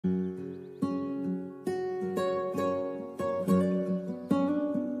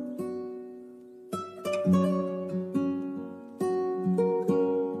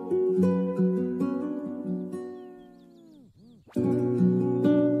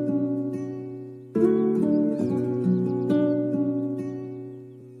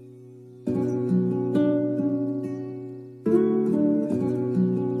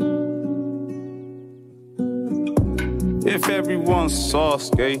everyone's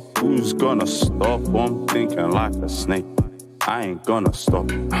Sasuke, who's gonna stop? I'm thinking like a snake. I ain't gonna stop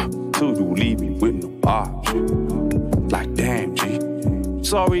till you leave me with no option. Like damn, G.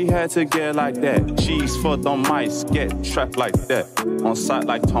 Sorry had to get like that. Cheese for the mice, get trapped like that. On sight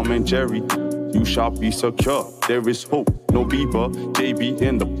like Tom and Jerry, you shall be secure. There is hope, no Bieber, JB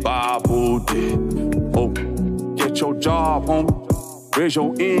in the Bible did. Hope, get your job, homie. Raise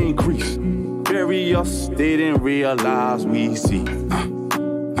your increase. Bury us, they didn't realize we see.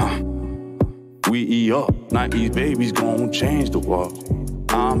 We eat up, 90s babies gon' change the world.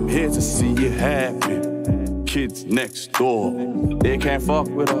 I'm here to see it happen. Kids next door, they can't fuck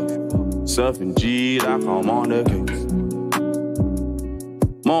with us. Surfing G like I'm on the case.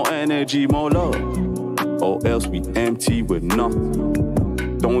 More energy, more love, or else we empty with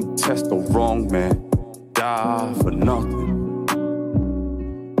nothing. Don't test the wrong man, die for nothing.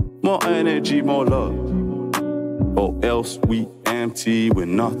 More energy, more love, or else we empty with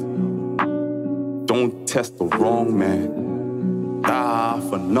nothing. Don't test the wrong man, die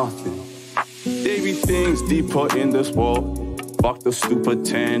for nothing. There be things deeper in this world. Fuck the stupid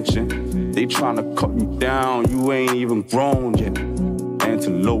tension. They tryna cut you down, you ain't even grown yet.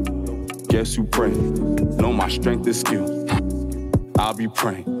 Antelope, guess who pray? Know my strength is skill, I'll be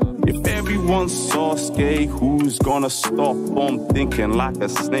praying. If everyone's Sasuke, who's gonna stop? I'm thinking like a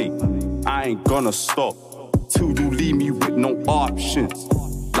snake. I ain't gonna stop till you leave me with no options.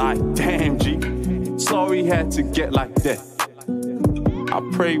 Like damn, G. Sorry had to get like that. I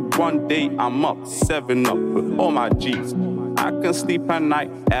pray one day I'm up, 7 up with all my G's. I can sleep at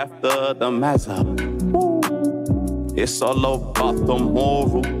night after the mazza. It's all about the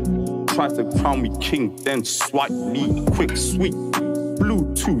moral. Try to crown me king, then swipe me quick, sweet.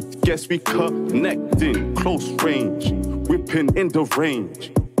 Bluetooth, guess we connecting, close range, whipping in the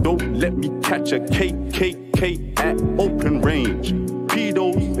range. Don't let me catch a KKK at open range.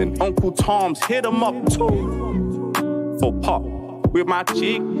 Pedos and Uncle Tom's hit 'em up too. For pop, with my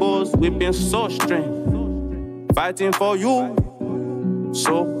cheek boys, we been so strange. Fighting for you,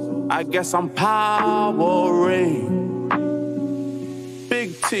 so I guess I'm powering. Big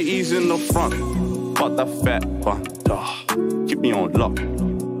titties in the front, but the fat one, keep me on lock.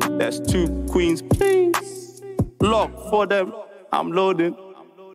 That's 2 queens, please. Lock for them, I'm loading.